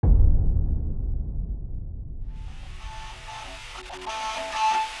All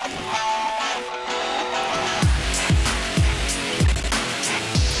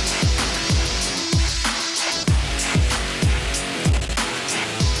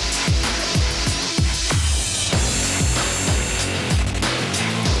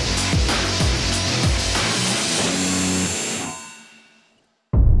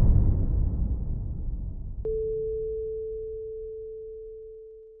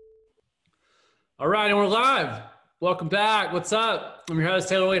right, and we're live. Welcome back. What's up? I'm your host,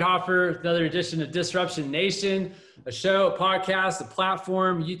 Taylor Waithofer, another edition of Disruption Nation, a show, a podcast, a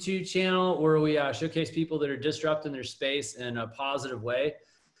platform, YouTube channel where we showcase people that are disrupting their space in a positive way.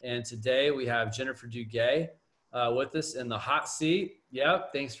 And today we have Jennifer Duguay with us in the hot seat.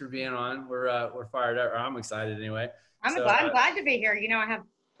 Yep, thanks for being on. We're fired up. Or I'm excited anyway. I'm glad to be here. You know, I have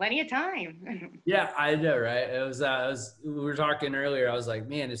plenty of time. Yeah, I know, right? It was we were talking earlier. I was like,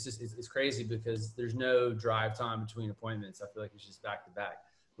 man, it's crazy because there's no drive time between appointments. I feel like it's just back to back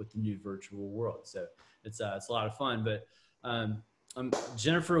with the new virtual world. So it's a lot of fun. But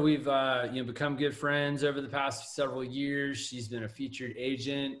Jennifer, we've become good friends over the past several years. She's been a featured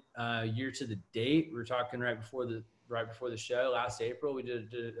agent year to the date. We were talking right before the show last April. We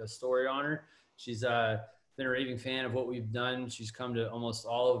did a story on her. She's been a raving fan of what we've done. She's come to almost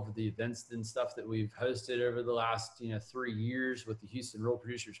all of the events and stuff that we've hosted over the last 3 years with the Houston Real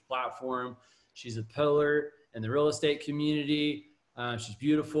Producers platform. She's a pillar in the real estate community. She's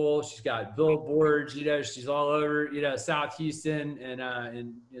beautiful. She's got billboards. She's all over South Houston,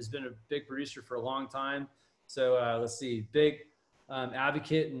 and has been a big producer for a long time. So let's see, big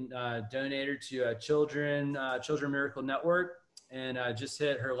advocate and donator to Children Miracle Network, and just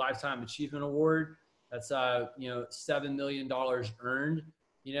hit her Lifetime Achievement Award. That's $7 million earned,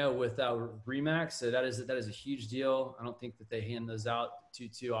 with RE/MAX. So that is a huge deal. I don't think that they hand those out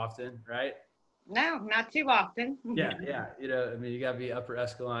too often, right? No, not too often. Yeah. You got to be upper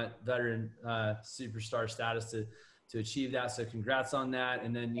echelon veteran superstar status to achieve that. So congrats on that.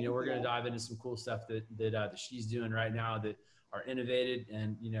 And then we're going to dive into some cool stuff that she's doing right now that are innovative.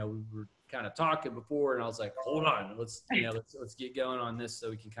 And we were kind of talking before, and I was like, hold on, let's get going on this so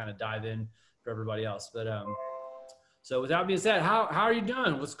we can kind of dive in for everybody else. But so with that being said, how are you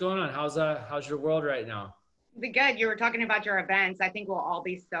doing? What's going on? How's your world right now? Be good. You were talking about your events. I think we'll all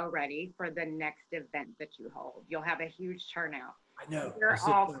be so ready for the next event that you hold. You'll have a huge turnout. I know. We're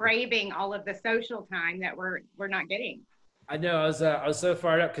all craving all of the social time that we're not getting. I know. I was so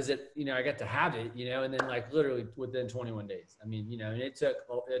fired up because I got to have it, and then like literally within 21 days. I mean, and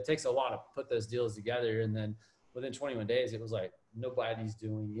it takes a lot to put those deals together, and then within 21 days, it was like nobody's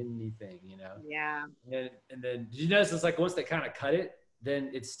doing anything, Yeah. And then did you notice it's like once they kind of cut it, then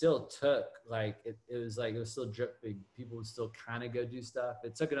it still took like it was still dripping. People would still kind of go do stuff.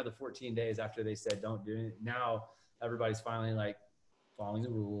 It took another 14 days after they said don't do it. Now everybody's finally like following the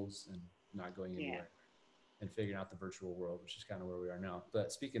rules and not going anywhere and figuring out the virtual world, which is kind of where we are now.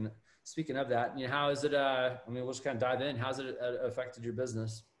 But speaking of that, how is it? We'll just kind of dive in. How's it affected your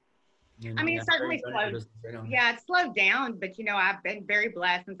business? It certainly slowed. Yeah, it's slowed down, but I've been very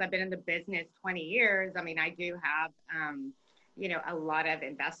blessed since I've been in the business 20 years. I do have, a lot of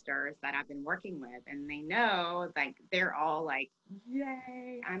investors that I've been working with, and they know, like, they're all like,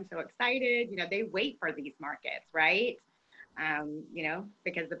 yay, I'm so excited. They wait for these markets, right?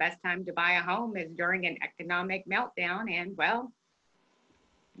 Because the best time to buy a home is during an economic meltdown. And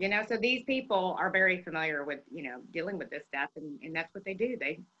so these people are very familiar with, dealing with this stuff, and that's what they do.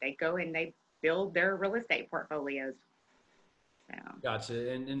 They go and they build their real estate portfolios. So.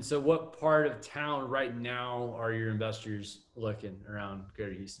 Gotcha. And so what part of town right now are your investors looking around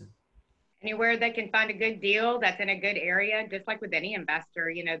Greater Houston? Anywhere they can find a good deal that's in a good area, just like with any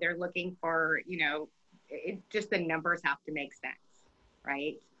investor, they're looking for, just the numbers have to make sense,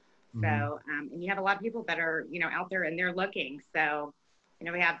 right? Mm-hmm. So, and you have a lot of people that are, out there and they're looking. So,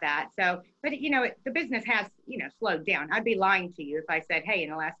 we have that. So, but, the business has, slowed down. I'd be lying to you if I said, hey,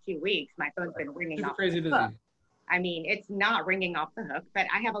 in the last 2 weeks, my phone's been ringing off the hook. It's not ringing off the hook, but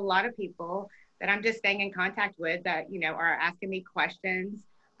I have a lot of people that I'm just staying in contact with that, are asking me questions.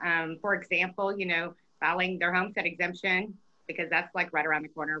 For example, filing their homestead exemption, because that's like right around the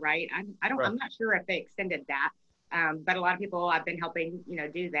corner, right? I'm not sure if they extended that, but a lot of people I've been helping,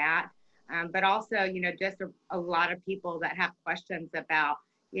 do that. But also, just a lot of people that have questions about,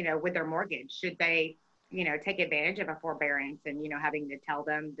 with their mortgage, should they, take advantage of a forbearance and, having to tell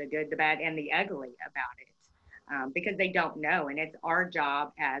them the good, the bad, and the ugly about it, because they don't know. And it's our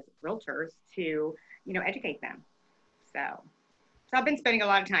job as realtors to, educate them. So I've been spending a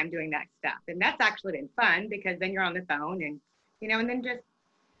lot of time doing that stuff. And that's actually been fun because then you're on the phone and, and then just,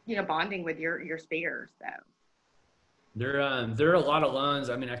 bonding with your spheres. So. There are a lot of loans.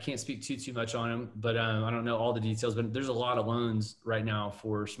 I mean, I can't speak too much on them, but I don't know all the details. But there's a lot of loans right now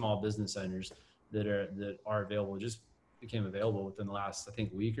for small business owners that are available. Just became available within the last, I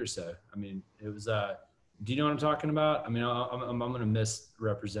think, week or so. I mean, it was. Do you know what I'm talking about? I mean, I'm going to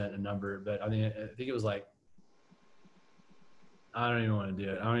misrepresent a number, but I mean, I think it was like, I don't even want to do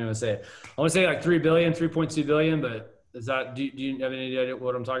it. I don't even want to say it. I want to say like 3 billion, 3.2 billion, but is that, do you have any idea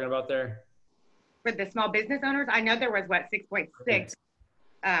what I'm talking about there? For the small business owners, I know there was what 6.6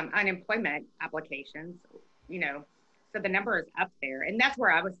 unemployment applications, you know, so the number is up there. And that's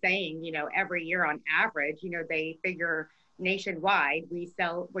where I was saying, you know, every year on average, you know, they figure nationwide,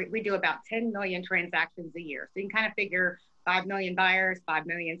 we do about 10 million transactions a year. So you can kind of figure 5 million buyers, 5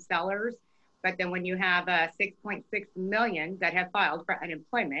 million sellers. But then when you have 6.6 million that have filed for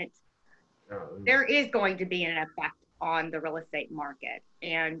unemployment, there is going to be an effect on the real estate market.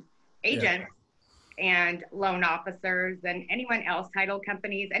 And agents and loan officers and anyone else, title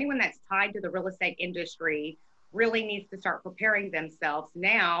companies, anyone that's tied to the real estate industry really needs to start preparing themselves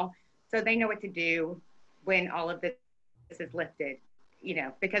now so they know what to do when all of this is lifted, you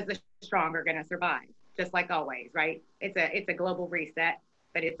know, because the strong are going to survive, just like always, right? It's a global reset,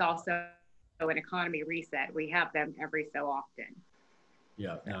 but it's also an economy reset. We have them every so often.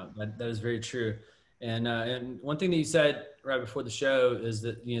 Yeah, no, that is very true. And one thing that you said right before the show is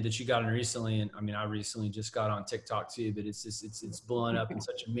that, you know, that you got on recently, and I mean, I recently just got on TikTok too, but it's just, it's blowing up in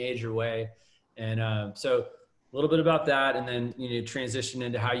such a major way. And so a little bit about that, and then, you know, transition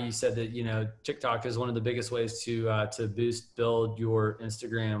into how you said that, you know, TikTok is one of the biggest ways to build your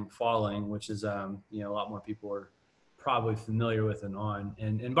Instagram following, which is, you know, a lot more people are probably familiar with and on.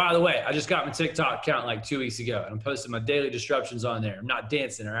 And by the way, I just got my TikTok account like 2 weeks ago, and I'm posting my daily disruptions on there. I'm not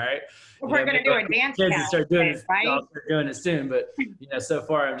dancing, all right? We're going to do a dance challenge. Start doing it, right? I'll start doing it soon. But you know, so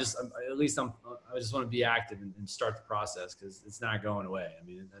far I just want to be active and start the process, because it's not going away. I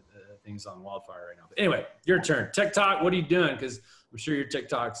mean, thing's on wildfire right now. But anyway, your turn. TikTok, what are you doing? Because I'm sure your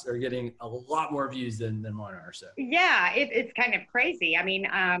TikToks are getting a lot more views than mine are. So yeah, it's kind of crazy. I mean,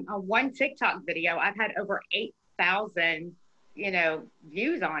 on one TikTok video, I've had over 8,000, you know,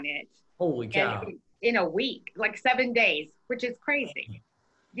 views on it. Holy cow! In a week, like 7 days, which is crazy.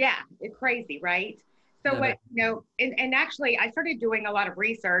 Yeah, it's crazy, right? So what, you know, and actually I started doing a lot of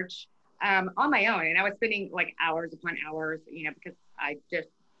research on my own, and I was spending like hours upon hours, you know, because I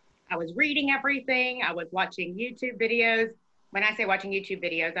was reading everything. I was watching YouTube videos. When I say watching YouTube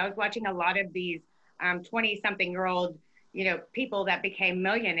videos, I was watching a lot of these 20-something-year-old, you know, people that became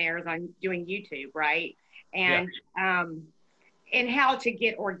millionaires on doing YouTube, right? And and how to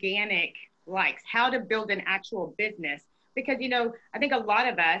get organic likes, how to build an actual business. Because, you know, I think a lot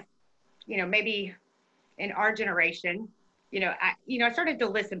of us, you know, maybe in our generation, you know, I started to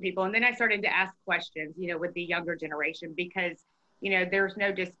listen to people, and then I started to ask questions, you know, with the younger generation, because, you know, there's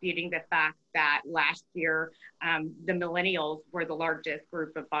no disputing the fact that last year, the millennials were the largest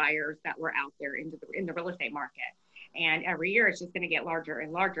group of buyers that were out there in the real estate market. And every year it's just going to get larger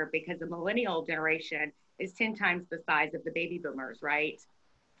and larger, because the millennial generation is 10 times the size of the baby boomers, right?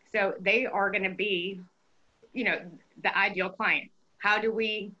 So they are going to be, you know, the ideal client. How do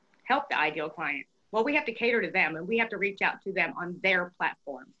we help the ideal client? Well, we have to cater to them, and we have to reach out to them on their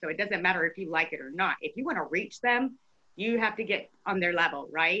platform. So it doesn't matter if you like it or not. If you want to reach them, you have to get on their level,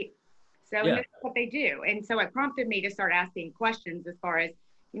 right? So that's what they do. And so it prompted me to start asking questions as far as,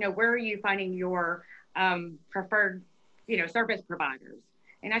 you know, where are you finding your preferred, you know, service providers?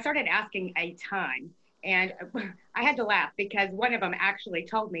 And I started asking a ton. And I had to laugh, because one of them actually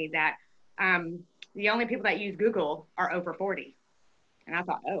told me that the only people that use Google are over 40. And I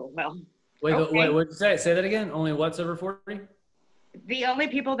thought, oh, well. Wait, what did you say? Say that again. Only what's over 40? The only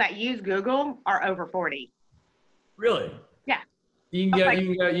people that use Google are over 40. Really? Yeah. You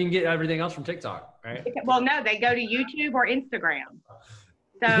can get everything else from TikTok, right? Well, no, they go to YouTube or Instagram.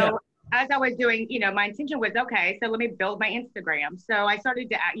 So as I was doing, you know, my intention was, okay, so let me build my Instagram. So I started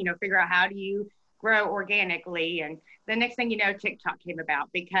to, you know, figure out how do you grow organically. And the next thing you know, TikTok came about,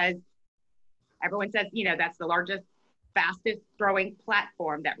 because everyone says, you know, that's the largest, fastest growing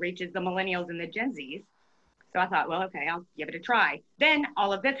platform that reaches the millennials and the Gen Zs. So I thought, well, okay, I'll give it a try. Then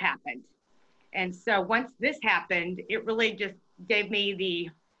all of this happened. And so once this happened, it really just gave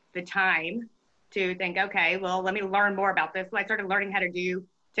me the time to think, okay, well, let me learn more about this. So I started learning how to do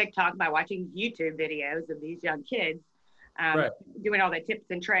TikTok by watching YouTube videos of these young kids doing all the tips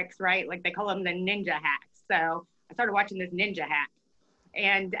and tricks, right? Like they call them the ninja hacks. So I started watching this ninja hack,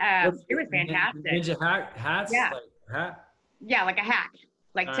 and it was fantastic. Ninja hats? Yeah. Like hat? Yeah, like a hack.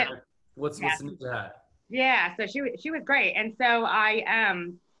 Like tip. What's the ninja hat? Yeah, so she was great. And so I,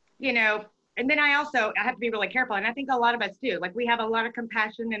 you know, and then I have to be really careful. And I think a lot of us do. Like we have a lot of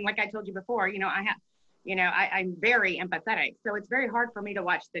compassion. And like I told you before, I'm very empathetic. So it's very hard for me to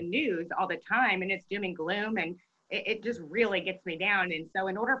watch the news all the time and it's doom and gloom. And it just really gets me down. And so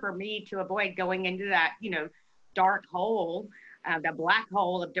in order for me to avoid going into that, dark hole, the black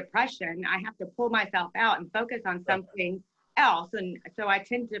hole of depression, I have to pull myself out and focus on something else. And so I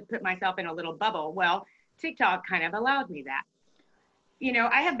tend to put myself in a little bubble. Well, TikTok kind of allowed me that.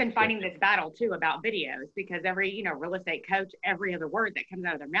 I have been fighting this battle too about videos because every, real estate coach, every other word that comes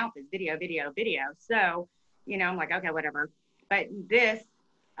out of their mouth is video, video, video. So, I'm like, okay, whatever. But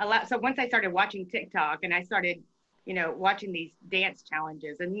so once I started watching TikTok and I started, watching these dance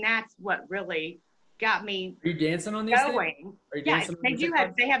challenges, and that's what really got me. Are you dancing on these going. Are you dancing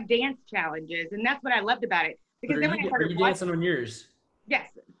on they have dance challenges, and that's what I loved about it. Because then when I started dancing on yours? Yes.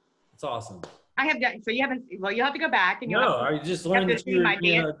 That's awesome. I have done. So you haven't. Well, you'll have to go back and I just learned that you were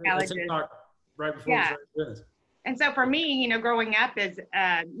doing TikTok right before we started doing this. And so for me, growing up as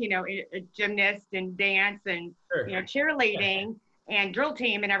a gymnast and dance and cheerleading and drill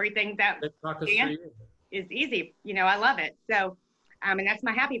team and everything, that dance is easy. I love it. So, and that's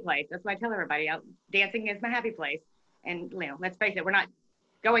my happy place. That's what I tell everybody. Dancing is my happy place. And let's face it, we're not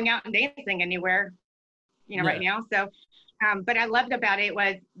going out and dancing anywhere, right now. So. But I loved about it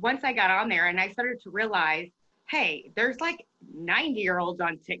was once I got on there and I started to realize, hey, there's like 90-year-olds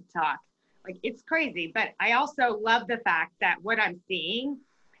on TikTok. Like it's crazy. But I also love the fact that what I'm seeing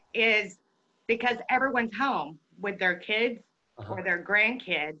is because everyone's home with their kids or their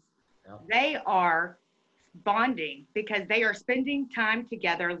grandkids, they are bonding because they are spending time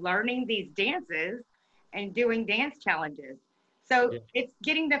together learning these dances and doing dance challenges. So it's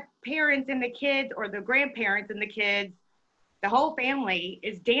getting the parents and the kids or the grandparents and the kids, the whole family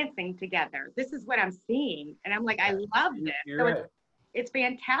is dancing together. This is what I'm seeing. And I'm like, I love this. So it's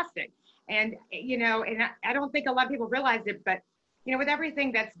fantastic. And, and I don't think a lot of people realize it, but, with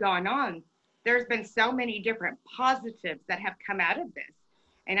everything that's gone on, there's been so many different positives that have come out of this.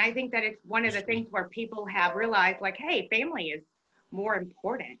 And I think that it's one of the things where people have realized like, hey, family is more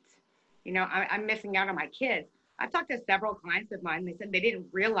important. I'm missing out on my kids. I've talked to several clients of mine. They said they didn't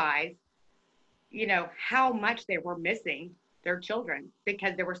realize, how much they were missing their children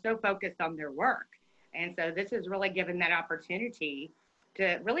because they were so focused on their work. And so this has really given that opportunity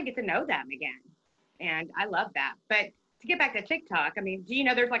to really get to know them again. And I love that. But to get back to TikTok, I mean, do you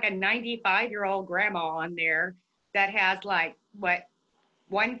know there's like a 95-year-old grandma on there that has like,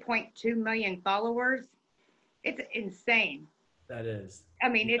 1.2 million followers? It's insane. That is. I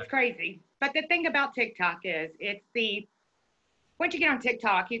mean, it's crazy. But the thing about TikTok is once you get on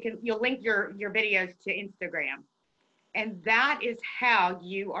TikTok, you'll link your videos to Instagram. And that is how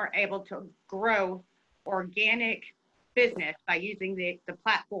you are able to grow organic business by using the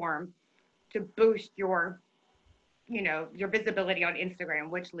platform to boost your visibility on Instagram,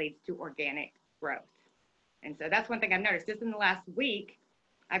 which leads to organic growth. And so that's one thing I've noticed. Just in the last week,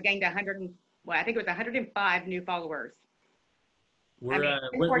 I've gained 105 new followers. When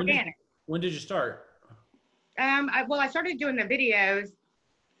did you start? I started doing the videos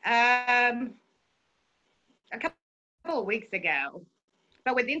a couple of weeks ago.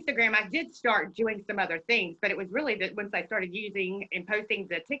 But with Instagram, I did start doing some other things, but it was really that once I started using and posting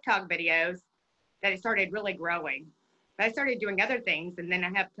the TikTok videos that it started really growing. But I started doing other things, and then I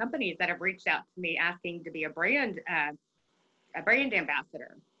have companies that have reached out to me asking to be a brand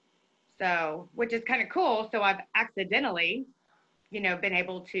ambassador. So, which is kind of cool. So I've accidentally, been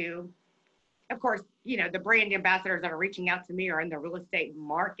able to, of course, the brand ambassadors that are reaching out to me are in the real estate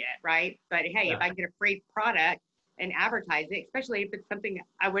market, right? But hey, if I get a free product and advertise it, especially if it's something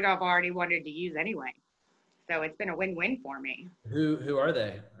I would have already wanted to use anyway. So it's been a win-win for me. Who are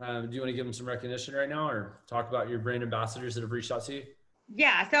they? Do you want to give them some recognition right now or talk about your brand ambassadors that have reached out to you?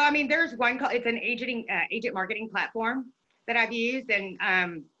 Yeah. So, I mean, there's one called, it's an agent marketing platform that I've used, and I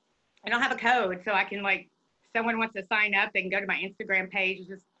don't have a code. So I can someone wants to sign up, they can go to my Instagram page,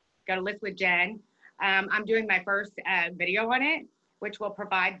 just go to List with Jen. I'm doing my first video on it, which will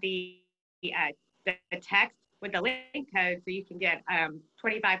provide the text with the link code so you can get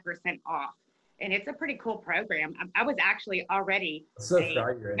 25% off. And it's a pretty cool program. I was actually already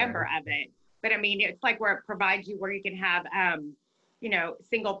a member of it. But I mean, it's like where it provides you where you can have,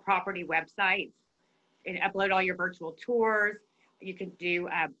 single property websites and upload all your virtual tours. You can do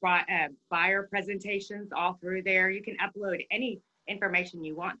buyer presentations all through there. You can upload any information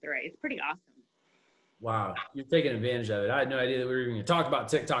you want through it. It's pretty awesome. Wow, you're taking advantage of it. I had no idea that we were even going to talk about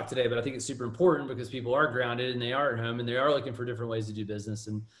TikTok today, but I think it's super important because people are grounded and they are at home and they are looking for different ways to do business.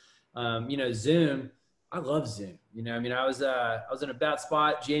 And, Zoom, I love Zoom. You know, I mean, I was in a bad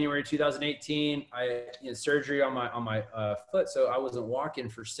spot January 2018. I had surgery on my foot, so I wasn't walking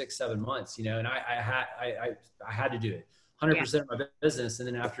for 6-7 months. You know, and I had to do it 100% of my business. And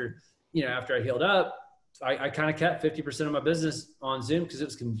then after I healed up, I kind of kept 50% of my business on Zoom because it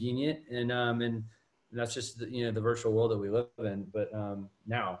was convenient, and that's just the virtual world that we live in. But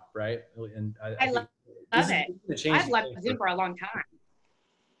now, right? And I love it. I've loved Zoom for a long time.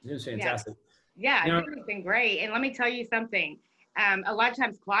 Zoom's fantastic. Yeah, Zoom has been great. And let me tell you something. A lot of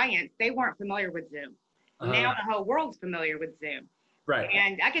times clients, they weren't familiar with Zoom. Now the whole world's familiar with Zoom. Right.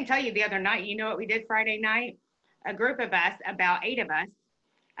 And I can tell you the other night, you know what we did Friday night? A group of us, about 8 of us,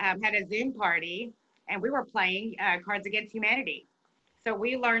 had a Zoom party, and we were playing Cards Against Humanity. So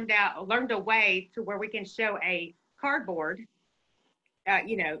we learned a way to where we can show a cardboard,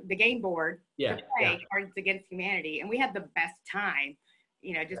 the game board, to play Cards Against Humanity. And we had the best time,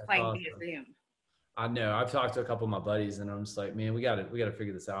 just playing via Zoom. I know. I've talked to a couple of my buddies, and I'm just like, man, we got to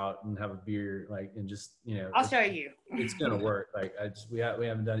figure this out and have a beer, and just, I'll show you. It's gonna work. We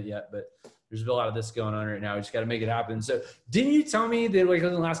haven't done it yet, but there's a lot of this going on right now. We just got to make it happen. So, didn't you tell me that in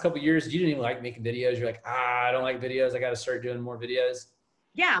the last couple of years you didn't even like making videos? You're like, I don't like videos. I got to start doing more videos.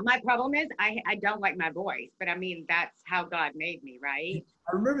 Yeah, my problem is I don't like my voice, but I mean, that's how God made me, right?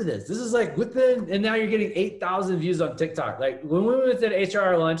 I remember this. This is and now you're getting 8,000 views on TikTok. Like when we went to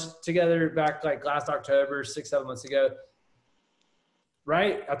HR lunch together back last October, 6-7 months ago,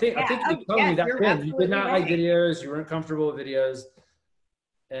 right? I think you told me that then you did not like videos. You weren't comfortable with videos.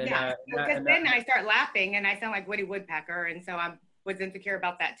 And, because then I start laughing and I sound like Woody Woodpecker, and so I was insecure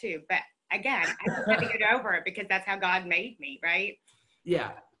about that too. But again, I just had to get over it because that's how God made me, right?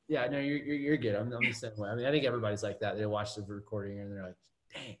 Yeah. No, you're good. I'm the same way. I mean, I think everybody's like that. They watch the recording and they're like,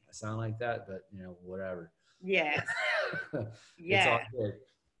 "Dang, I sound like that," but whatever. Yes. It's all good.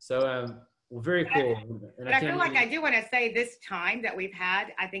 So, well, very cool. But I feel like I do want to say this time that we've had.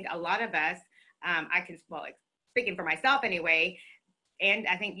 I think a lot of us, speaking for myself anyway, and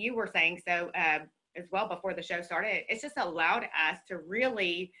I think you were saying so as well before the show started. It's just allowed us to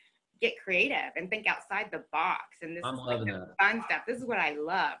really get creative and think outside the box. And this is the fun stuff. This is what I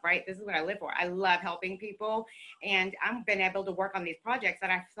love, right? This is what I live for. I love helping people. And I've been able to work on these projects that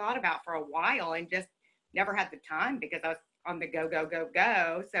I've thought about for a while and just never had the time because I was on the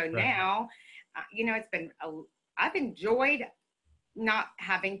go. So now, I've enjoyed not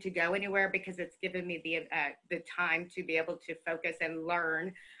having to go anywhere because it's given me the time to be able to focus and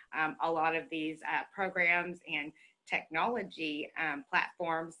learn a lot of these programs and technology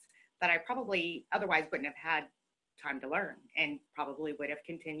platforms that I probably otherwise wouldn't have had time to learn and probably would have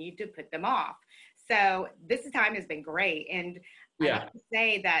continued to put them off. So this time has been great. And I have to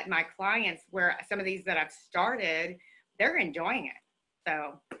say that my clients, where some of these that I've started, they're enjoying it.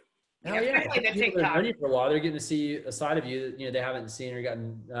 So especially the TikTok. Ready for a while. They're getting to see a side of you that they haven't seen or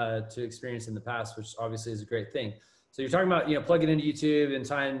gotten to experience in the past, which obviously is a great thing. So you're talking about plugging into YouTube and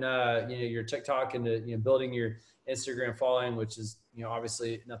tying your TikTok into building your Instagram following, which is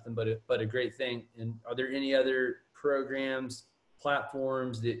obviously nothing but a great thing. And are there any other programs,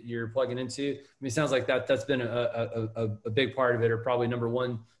 platforms that you're plugging into? I mean, it sounds like that's been a big part of it, or probably number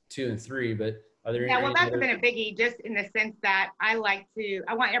 1, 2, and 3. But are there well, that's been a biggie, just in the sense that I want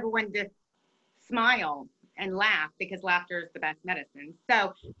everyone to smile and laugh, because laughter is the best medicine.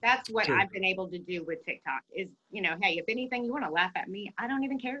 So that's what I've been able to do with TikTok is, hey, if anything, you want to laugh at me, I don't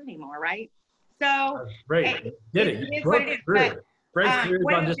even care anymore, right? So great. Did it. You broke through.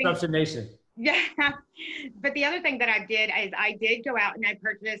 Breakthrough on Disruption Nation. Yeah. But the other thing that I did is I did go out and I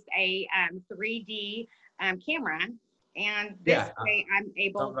purchased a 3D camera. And this way I'm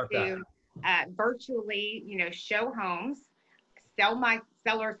able to virtually, show homes, sell my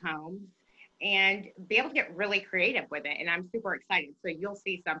sellers' homes, and be able to get really creative with it. And I'm super excited. So you'll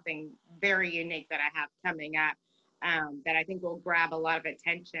see something very unique that I have coming up that I think will grab a lot of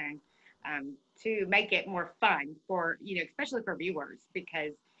attention to make it more fun for, especially for viewers,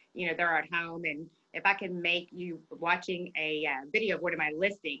 because, they're at home. And if I can make you watching a video of one of my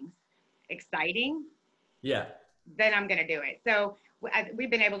listings exciting, then I'm going to do it. So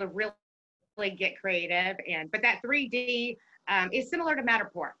we've been able to really get creative. But that 3D is similar to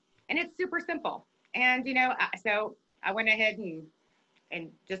Matterport. And it's super simple. And, so I went ahead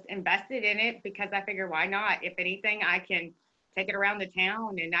and just invested in it because I figured, why not? If anything, I can take it around the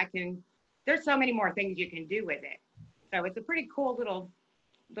town and there's so many more things you can do with it. So it's a pretty cool little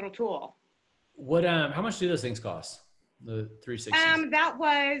tool. What, how much do those things cost? The 360? That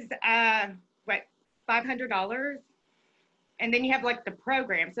was, $500. And then you have the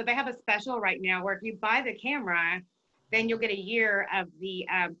program. So they have a special right now where if you buy the camera, then you'll get a year of the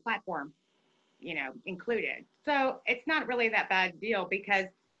platform. included. So it's not really that bad deal because,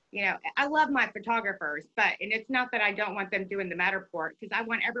 I love my photographers, and it's not that I don't want them doing the Matterport because I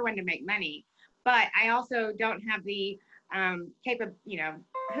want everyone to make money, but I also don't have the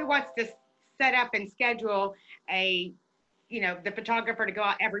who wants to set up and schedule the photographer to go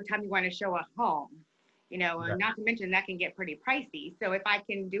out every time you want to show a home, Okay. not to mention that can get pretty pricey. So if I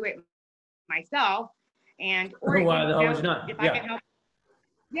can do it myself Why the hell would you if not? I can help,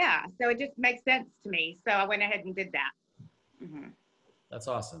 yeah. So it just makes sense to me. So I went ahead and did that. Mm-hmm. That's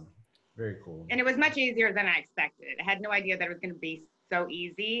awesome. Very cool. And it was much easier than I expected. I had no idea that it was going to be so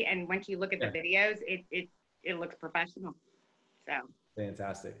easy. And once you look at the videos, it looks professional. So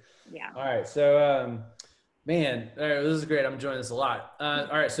fantastic. Yeah. All right. So, man, all right, this is great. I'm enjoying this a lot. All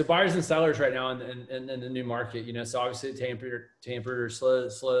right. So buyers and sellers right now in the new market, so obviously Tampa has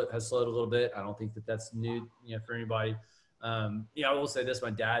slowed a little bit. I don't think that that's new, for anybody. I will say this, my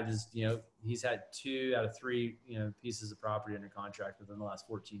dad is, he's had 2 out of 3, pieces of property under contract within the last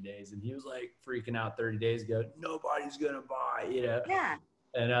 14 days. And he was like freaking out 30 days ago, nobody's going to buy, Yeah.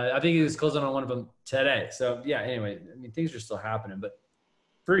 And I think he was closing on one of them today. So yeah, anyway, I mean, things are still happening, but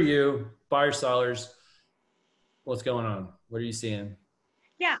for you, buyers, sellers, what's going on? What are you seeing?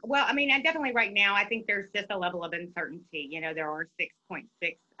 Yeah, well, I mean, I definitely right now, I think there's just a level of uncertainty. There are 6.6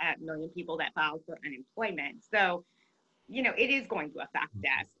 million people that filed for unemployment. So, it is going to affect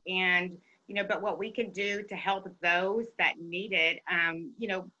us. And, but what we can do to help those that need it,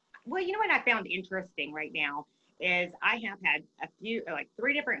 well, what I found interesting right now is I have had a few, like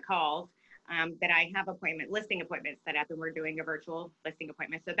 3 different calls that I have listing appointments set up, and we're doing a virtual listing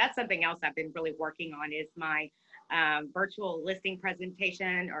appointment. So that's something else I've been really working on is my virtual listing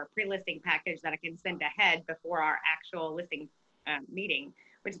presentation or pre-listing package that I can send ahead before our actual listing meeting,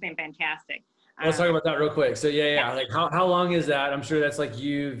 which has been fantastic. Let's talk about that real quick. So yeah. Like how long is that? I'm sure that's like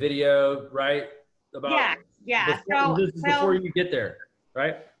you video, right? Yeah. Before you get there,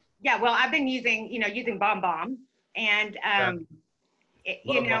 right? Yeah. Well, I've been using BombBomb, and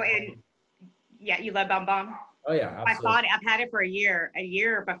yeah, you love BombBomb. Oh yeah, absolutely. I've had it for a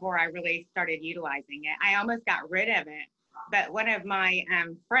year before I really started utilizing it. I almost got rid of it, but one of my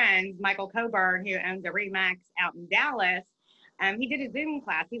friends, Michael Coburn, who owns a Remax out in Dallas, he did a Zoom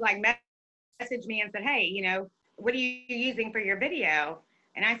class. He messaged me and said, hey, what are you using for your video?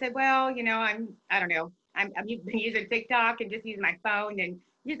 And I said, well, I don't know. I'm using TikTok and just using my phone and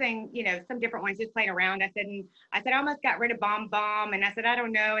using, some different ones, just playing around. I said, I almost got rid of BombBomb. And I said, I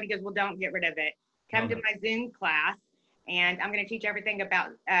don't know. And he goes, well, don't get rid of it. Come to my Zoom class, and I'm going to teach everything about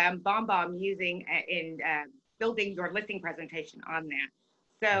BombBomb using in building your listing presentation on that.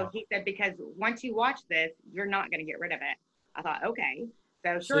 So he said, because once you watch this, you're not going to get rid of it. I thought, okay.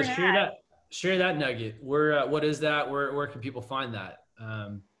 So sure enough. Share that nugget. Where what is that? Where can people find that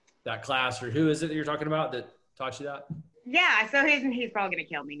that class, or who is it that you're talking about that taught you that? Yeah, so he's probably gonna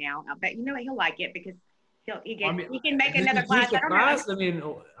kill me now, but he'll like it because he can make another class. I mean,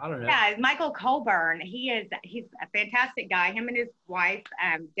 I don't know. Yeah, Michael Colburn. He's a fantastic guy. Him and his wife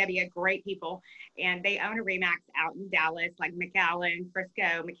Debbie are great people, and they own a Remax out in Dallas, like McAllen,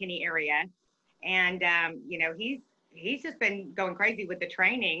 Frisco, McKinney area, and he's just been going crazy with the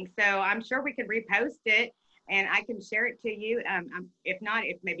training. So I'm sure we could repost it and I can share it to you. If not,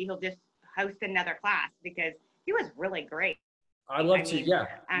 if maybe he'll just host another class because he was really great. I'd love to. Yeah.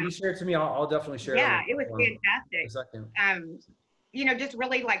 You share it to me. I'll definitely share it. Yeah, it was fantastic. Just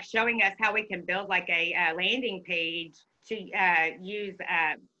really like showing us how we can build like a landing page to use,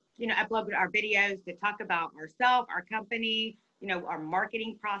 upload our videos to talk about ourselves, our company, our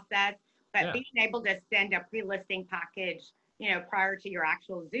marketing process. But being able to send a pre-listing package, prior to your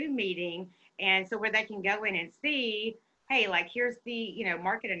actual Zoom meeting. And so where they can go in and see, hey, like, here's the,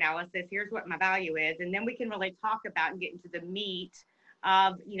 market analysis, here's what my value is. And then we can really talk about and get into the meat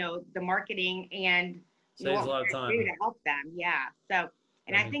of, the marketing and saves a lot of time to help them. Yeah. So,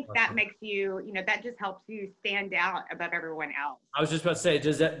 and I think that makes you, that just helps you stand out above everyone else. I was just about to say,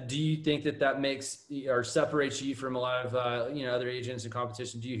 do you think that makes or separates you from a lot of, other agents in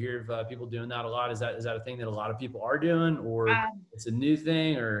competition? Do you hear of people doing that a lot? Is that a thing that a lot of people are doing, or it's a new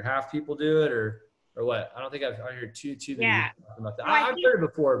thing, or half people do it, or what? I don't think I hear too many people talking about that. Well, I've heard it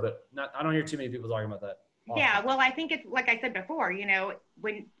before, but I don't hear too many people talking about that often. Yeah. Well, I think it's like I said before,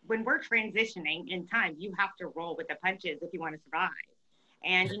 when we're transitioning in time, you have to roll with the punches if you want to survive.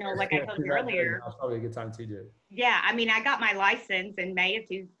 And, like I told you earlier, that's probably a good time to do it. Yeah. I mean, I got my license in May of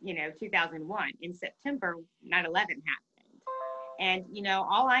 2001. In September, 9/11 happened. And,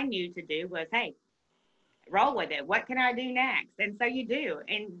 all I knew to do was, hey, roll with it. What can I do next? And so you do.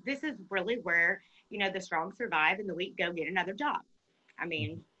 And this is really where, the strong survive and the weak go get another job. I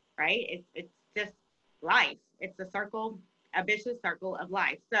mean, right? It's life. It's a vicious circle of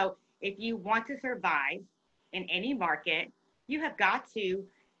life. So if you want to survive in any market, you have got to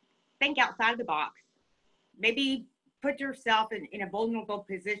think outside of the box. Maybe put yourself in a vulnerable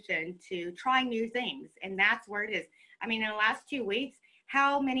position to try new things. And that's where it is. I mean, in the last 2 weeks,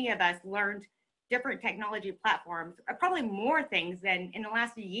 how many of us learned different technology platforms, probably more things than in the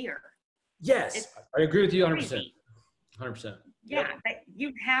last year? Yes, I agree with you 100%. 100%. Yeah, but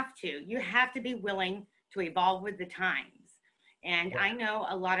you have to be willing to evolve with the times. And I know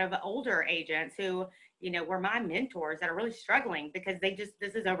a lot of older agents who, were my mentors that are really struggling because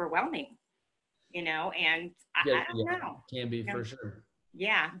this is overwhelming, and I don't know. Can be for sure.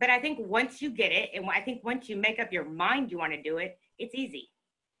 Yeah, but I think once you get it, and I think once you make up your mind you want to do it, it's easy.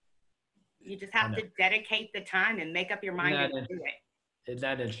 You just have to dedicate the time and make up your mind and do it. Isn't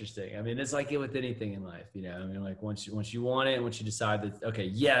that interesting? I mean, it's like it with anything in life, I mean, like once you want it, and once you decide that, okay,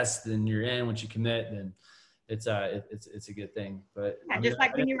 yes, then you're in. Once you commit, then it's a good thing. But yeah, just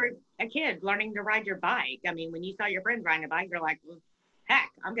like when you were a kid learning to ride your bike. I mean, when you saw your friends riding a bike, you're like, well, heck,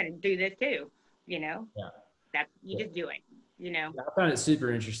 I'm going to do this too. Yeah. That you just do it. Yeah, I found it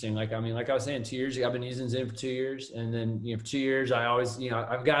super interesting. Like, I mean, like I was saying, 2 years ago, I've been using Zoom for 2 years. And then, for 2 years, I always,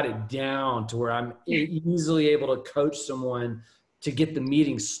 I've got it down to where I'm easily able to coach someone to get the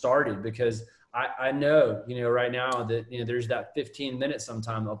meeting started, because I know, right now that, there's that 15 minutes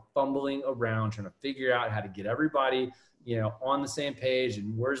sometime of fumbling around, trying to figure out how to get everybody, on the same page,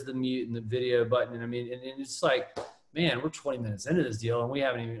 and where's the mute and the video button. And I mean, and it's like, man, we're 20 minutes into this deal and we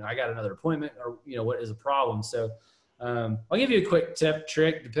haven't even, I got another appointment, or, what is a problem? So, I'll give you a quick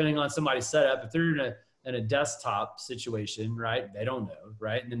trick, depending on somebody's setup. If they're in a desktop situation, right, they don't know,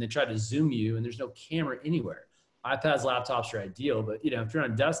 right? And then they try to Zoom you and there's no camera anywhere. iPads, laptops are ideal, but if you're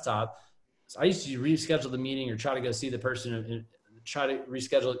on a desktop, so I used to reschedule the meeting or try to go see the person and try to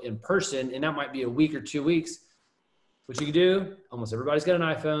reschedule it in person. And that might be a week or 2 weeks. What you can do, almost everybody's got an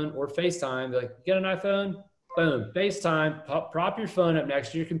iPhone or FaceTime. They're like, you got an iPhone? Boom, FaceTime, prop your phone up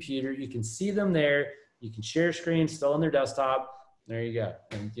next to your computer. You can see them there. You can share screen still on their desktop. There you go.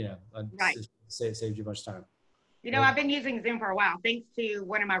 And, right. It saves you a bunch of time. I've been using Zoom for a while, thanks to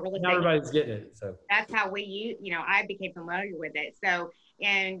one of my real estate. Everybody's getting it. So that's how we use, I became familiar with it. So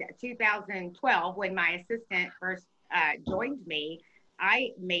in 2012, when my assistant first joined me,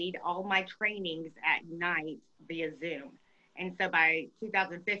 I made all my trainings at night via Zoom. And so by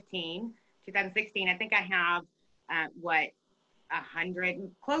 2016, I think I have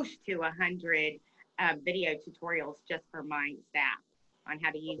close to 100 video tutorials just for my staff on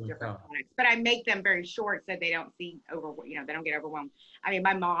how to use different products. But I make them very short so they don't they don't get overwhelmed. I mean,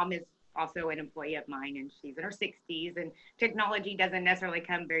 my mom is also an employee of mine, and she's in her 60s, and technology doesn't necessarily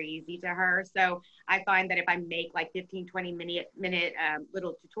come very easy to her. So I find that if I make like 15-20 minute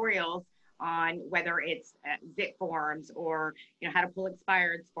little tutorials on whether it's zip forms, or how to pull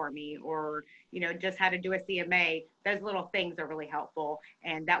expireds for me, or just how to do a CMA, those little things are really helpful.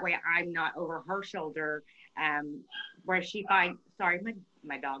 And that way I'm not over her shoulder, where she finds, sorry,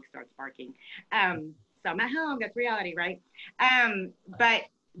 my dog starts barking. So I'm at home, that's reality, right? But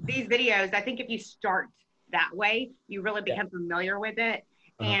these videos, I think if you start that way, you really become familiar with it,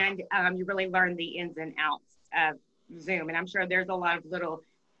 and you really learn the ins and outs of Zoom. And I'm sure there's a lot of little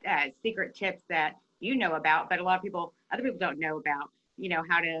secret tips that about, but other people don't know about,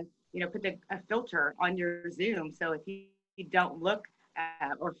 how to, put a filter on your Zoom. So if you don't look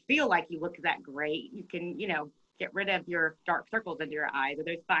or feel like you look that great, you can, get rid of your dark circles under your eyes or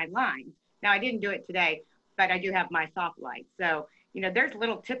those fine lines. Now, I didn't do it today, but I do have my soft light. So, there's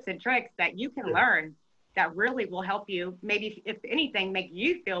little tips and tricks that you can learn that really will help you, maybe, if anything, make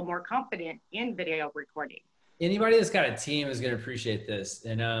you feel more confident in video recording. Anybody that's got a team is going to appreciate this.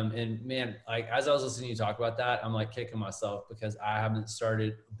 And man, like, as I was listening to you talk about that, I'm like kicking myself because I haven't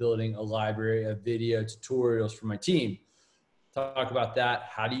started building a library of video tutorials for my team. Talk about that.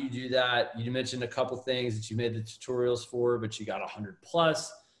 How do you do that? You mentioned a couple things that you made the tutorials for, but you got 100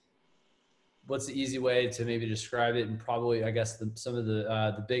 plus. What's the easy way to maybe describe it? And probably, I guess, some of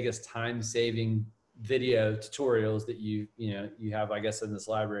the biggest time-saving video tutorials that you have, I guess, in this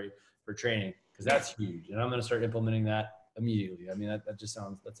library for training, because that's huge. And I'm going to start implementing that immediately. I mean, that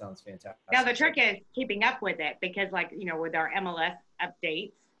sounds fantastic. Now the trick is keeping up with it, because with our MLS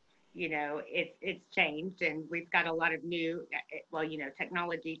updates, it's changed, and we've got a lot of new,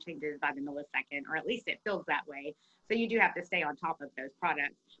 technology changes by the millisecond, or at least it feels that way. So you do have to stay on top of those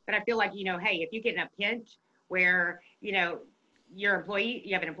products. But I feel like, hey, if you get in a pinch where, you have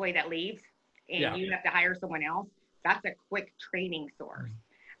an employee that leaves and you have to hire someone else, that's a quick training source.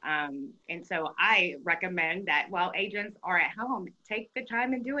 And so I recommend that while agents are at home, take the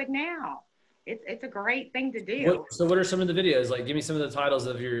time and do it now. it's a great thing to do. So what are some of the videos? Like, give me some of the titles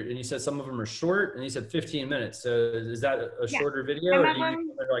of your, and you said some of them are short, and you said 15 minutes. So is that a Yeah, shorter video, some or of do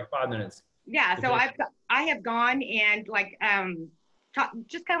you them. like 5 minutes? Yeah, so Okay. I have gone and like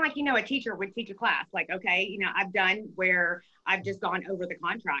just kind of like a teacher would teach a class. Like, okay, I've done where I've just gone over the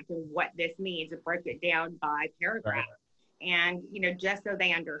contract and what this means and broke it down by paragraph, Right. and just so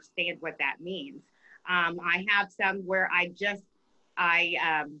they understand what that means. I have some where I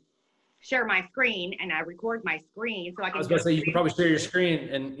share my screen and I record my screen so I I was can about to just say you could probably share your screen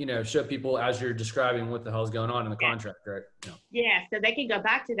and show people as you're describing what the hell's going on in the yeah. contract, right? Yeah. Yeah, so they can go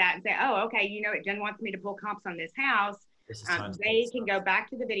back to that and say, oh, okay, Jen wants me to pull comps on this house. This is time. They can go back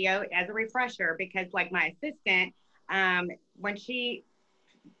to the video as a refresher, because like my assistant, when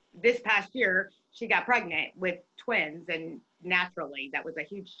this past year, she got pregnant with twins, and naturally that was a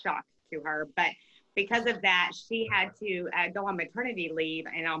huge shock to her. But because of that, she had to go on maternity leave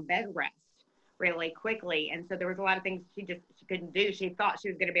and on bed rest really quickly. And so there was a lot of things she couldn't do. She thought she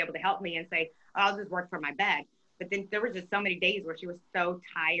was going to be able to help me and say, oh, I'll just work from my bed. But then there was just so many days where she was so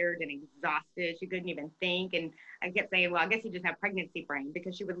tired and exhausted, she couldn't even think. And I kept saying, well, I guess you just have pregnancy brain,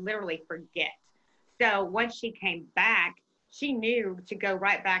 because she would literally forget. So once she came back, she knew to go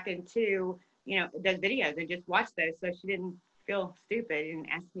right back into, those videos and just watch those, so she didn't feel stupid and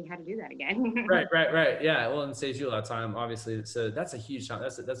ask me how to do that again. Right. Yeah. Well, and it saves you a lot of time, obviously. So that's a huge time.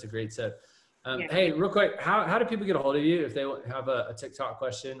 That's a great tip. Yeah. Hey, real quick, how do people get a hold of you if they have a TikTok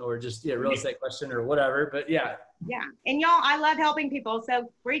question or just real estate question or whatever? But yeah. Yeah, and y'all, I love helping people,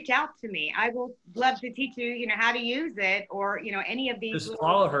 so reach out to me. I will love to teach you, how to use it, or any of these. Just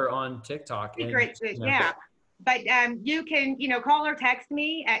follow her on TikTok. Secrets. Yeah, but you can call or text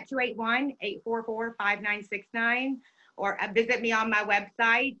me at 281-844-5969, or visit me on my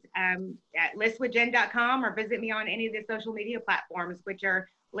website at listwithjen.com, or visit me on any of the social media platforms, which are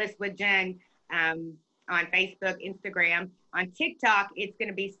List with Jen. On Facebook, Instagram, on TikTok, it's going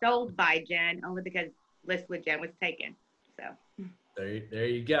to be Sold by Jen, only because List with Jen was taken. So there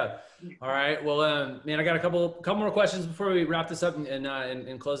you go. All right. Well, man, I got a couple more questions before we wrap this up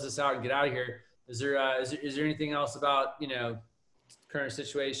and close this out and get out of here. Is there anything else about current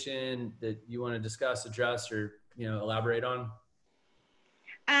situation that you want to discuss, address, or elaborate on?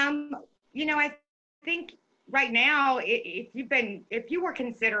 I think right now, if you were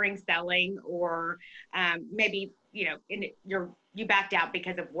considering selling, or maybe you backed out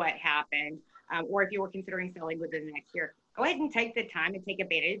because of what happened, or if you were considering selling within the next year, go ahead and take the time and take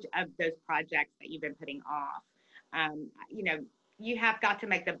advantage of those projects that you've been putting off. You have got to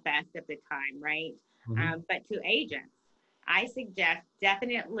make the best of the time, right? Mm-hmm. But to agents, I suggest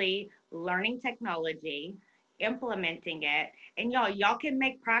definitely learning technology, implementing it, and y'all can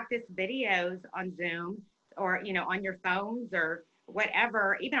make practice videos on Zoom, or on your phones or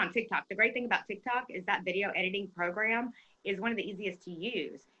whatever, even on TikTok. The great thing about TikTok is that video editing program is one of the easiest to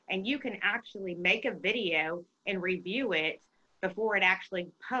use, and you can actually make a video and review it before it actually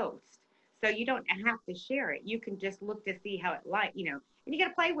posts. So you don't have to share it. You can just look to see how it and you got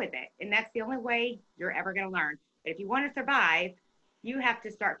to play with it. And that's the only way you're ever going to learn. But if you want to survive, you have to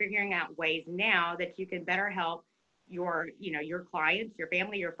start figuring out ways now that you can better help your clients, your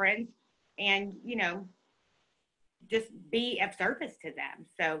family, your friends, and, just be of service to them.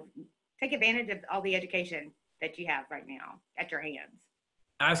 So take advantage of all the education that you have right now at your hands.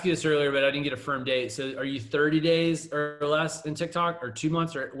 I asked you this earlier, but I didn't get a firm date. So are you 30 days or less in TikTok, or 2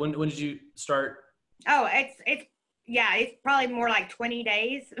 months, or when did you start? Oh, it's probably more like 20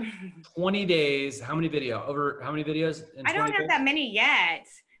 days. 20 days. How many videos? I don't have that many yet,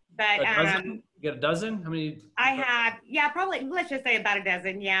 but you got a dozen? How many? I have, probably, let's just say about a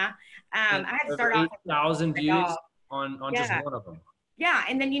dozen. Yeah. I had to start off 8,000 views on just one of them. Yeah.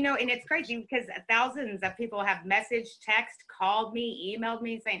 And then, and it's crazy because thousands of people have messaged, text, called me, emailed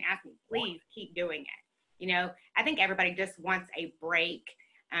me saying, ask me, please keep doing it. I think everybody just wants a break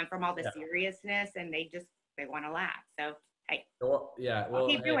from all the seriousness, and they want to laugh. So, hey, well, I'll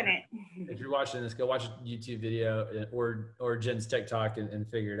keep doing it. If you're watching this, go watch a YouTube video or Jen's TikTok and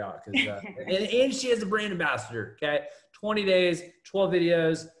figure it out. And she has a brand ambassador. Okay. 20 days, 12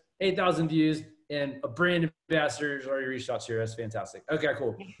 videos, 8,000 views, and a brand ambassador has already reached out to you. That's fantastic. Okay,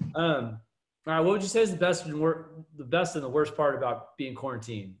 cool. All right. What would you say is the best and the worst part about being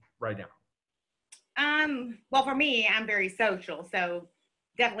quarantined right now? Well, for me, I'm very social. So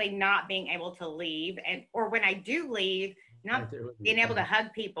definitely not being able to leave, or when I do leave, not being able to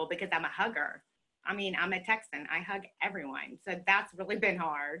hug people, because I'm a hugger. I mean, I'm a Texan. I hug everyone. So that's really been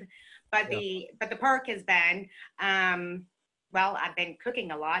hard. But the perk has been, well, I've been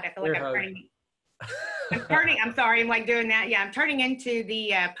cooking a lot. I feel like I'm turning. I'm sorry, I'm like doing that. Yeah, I'm turning into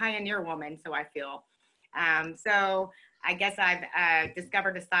the pioneer woman, so I feel. So I guess I've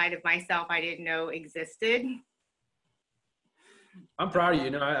discovered a side of myself I didn't know existed. I'm proud of you.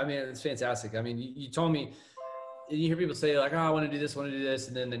 No, I mean, it's fantastic. I mean, you told me, you hear people say like, oh, I want to do this,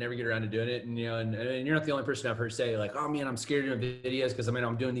 and then they never get around to doing it. And, you know, and you're not the only person I've heard say like, oh man, I'm scared of doing videos because I mean,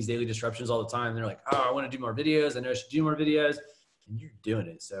 I'm doing these daily disruptions all the time. And they're like, oh, I want to do more videos. I know I should do more videos, and you're doing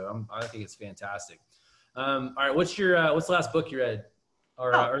it. So I think it's fantastic. All right. What's the last book you read?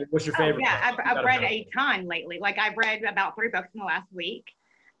 Or what's your favorite? Yeah, I've read a ton lately. Like I've read about 3 books in the last week.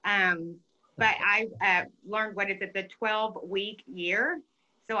 But I learned, what is it, the 12-week year.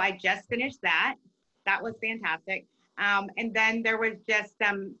 So I just finished that. That was fantastic. And then there was just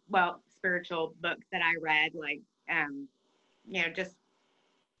some, spiritual books that I read, like, you know, just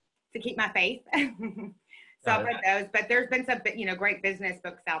to keep my faith. So I've read those, but there's been some, you know, great business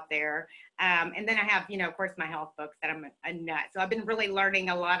books out there. And then I have, you know, of course, my health books that I'm a nut. So I've been really learning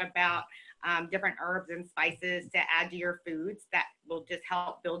a lot about different herbs and spices to add to your foods that will just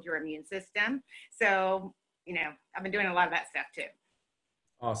help build your immune system. So, you know, I've been doing a lot of that stuff too.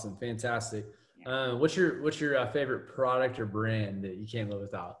 Awesome. Fantastic. Yeah. What's your favorite product or brand that you can't live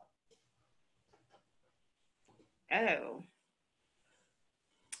without? Oh,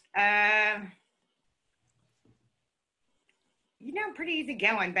 you know, pretty easy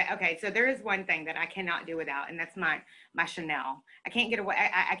going, but okay. So there is one thing that I cannot do without, and that's my Chanel. I can't get away.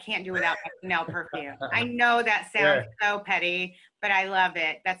 I can't do without my Chanel perfume. I know that sounds so petty, but I love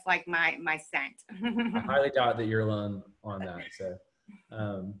it. That's like my scent. I highly doubt that you're alone on that. So,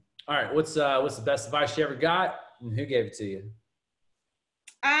 all right. What's the best advice you ever got, and who gave it to you?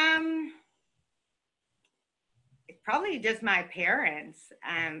 Probably just my parents.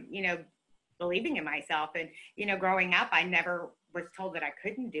 You know, believing in myself. And, you know, growing up, I never was told that I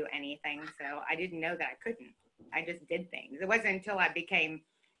couldn't do anything. So I didn't know that I couldn't. I just did things. It wasn't until I became,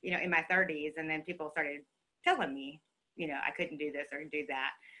 you know, in my 30s, and then people started telling me, you know, I couldn't do this or do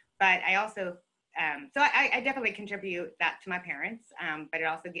that. But I also, so I definitely contribute that to my parents, but it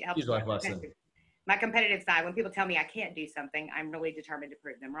also helps my competitive side. When people tell me I can't do something, I'm really determined to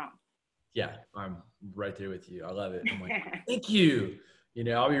prove them wrong. Yeah, I'm right there with you. I love it. I'm like, thank you. You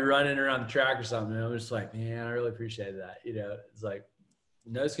know, I'll be running around the track or something, and I'm just like, man, I really appreciate that. You know, it's like,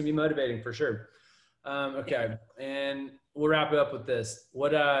 this can be motivating for sure. Okay, and we'll wrap it up with this.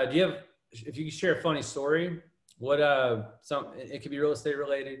 What do you have? If you could share a funny story, what it could be real estate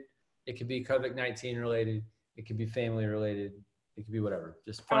related, it could be COVID-19 related, it could be family related, it could be whatever.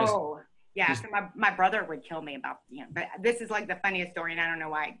 Just funny. Oh, yeah. Just, so my brother would kill me about, you know, but this is like the funniest story, and I don't know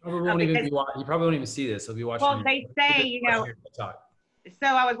why. You probably won't even see this. He'll be watching. Well, they say, you know.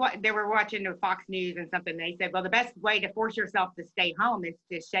 So they were watching the Fox News and something. They said, well, the best way to force yourself to stay home is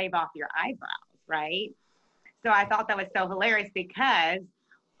to shave off your eyebrows, right? So I thought that was so hilarious because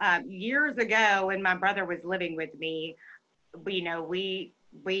years ago when my brother was living with me, you know,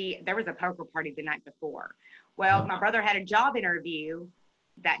 there was a poker party the night before. Well, my brother had a job interview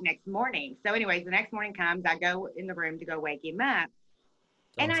that next morning. So anyways, the next morning comes, I go in the room to go wake him up,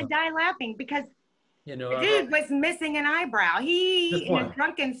 and I die laughing because the dude was missing an eyebrow. He, in a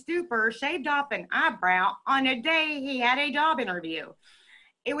drunken stupor, shaved off an eyebrow on a day he had a job interview.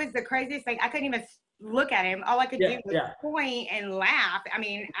 It was the craziest thing. I couldn't even look at him. All I could do was point and laugh. I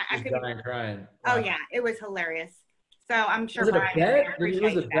mean, I couldn't. Crying. Wow. Oh yeah, it was hilarious. So I'm sure. Was it a bet? Did he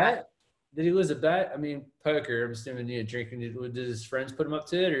lose a bet? Did he lose a bet? I mean, poker. I'm assuming drinking. Did his friends put him up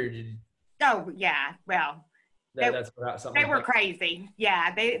to it, or did? Oh yeah, well. They were crazy.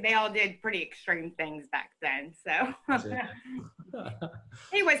 Yeah, they all did pretty extreme things back then. So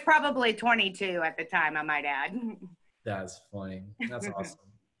he was probably 22 at the time, I might add. That's funny. That's awesome.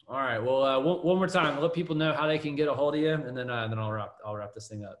 All right. Well, one more time, let people know how they can get a hold of you, and then I'll wrap this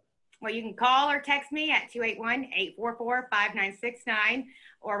thing up. Well, you can call or text me at 281-844-5969,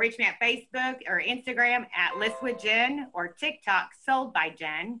 or reach me at Facebook or Instagram at List with Jen, or TikTok Sold by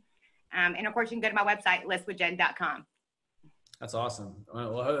Jen. And of course, you can go to my website, listwithjen.com. That's awesome.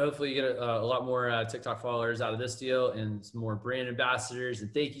 Well, hopefully you get a lot more TikTok followers out of this deal and some more brand ambassadors.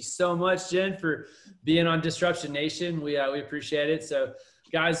 And thank you so much, Jen, for being on Disruption Nation. We appreciate it. So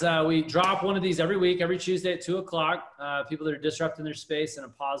guys, we drop one of these every week, every Tuesday at 2:00. People that are disrupting their space in a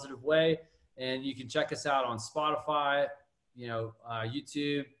positive way. And you can check us out on Spotify,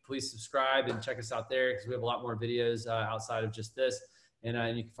 YouTube. Please subscribe and check us out there, because we have a lot more videos outside of just this.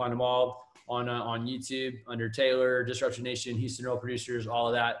 And you can find them all on YouTube under Taylor, Disruption Nation, Houston Roll Producers, all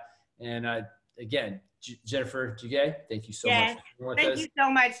of that. And again, Jennifer Duguay, thank you so much. Thank you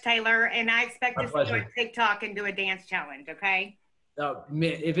so much, Taylor. And I expect to see you on TikTok and do a dance challenge, okay?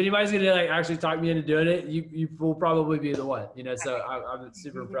 Man, if anybody's gonna like actually talk me into doing it, you will probably be the one. You know, so I'm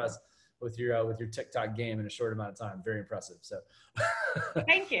super impressed with your TikTok game in a short amount of time. Very impressive. So,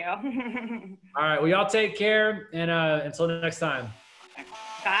 Thank you. All right, well, y'all take care, and until next time.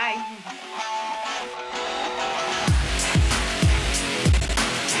 Bye.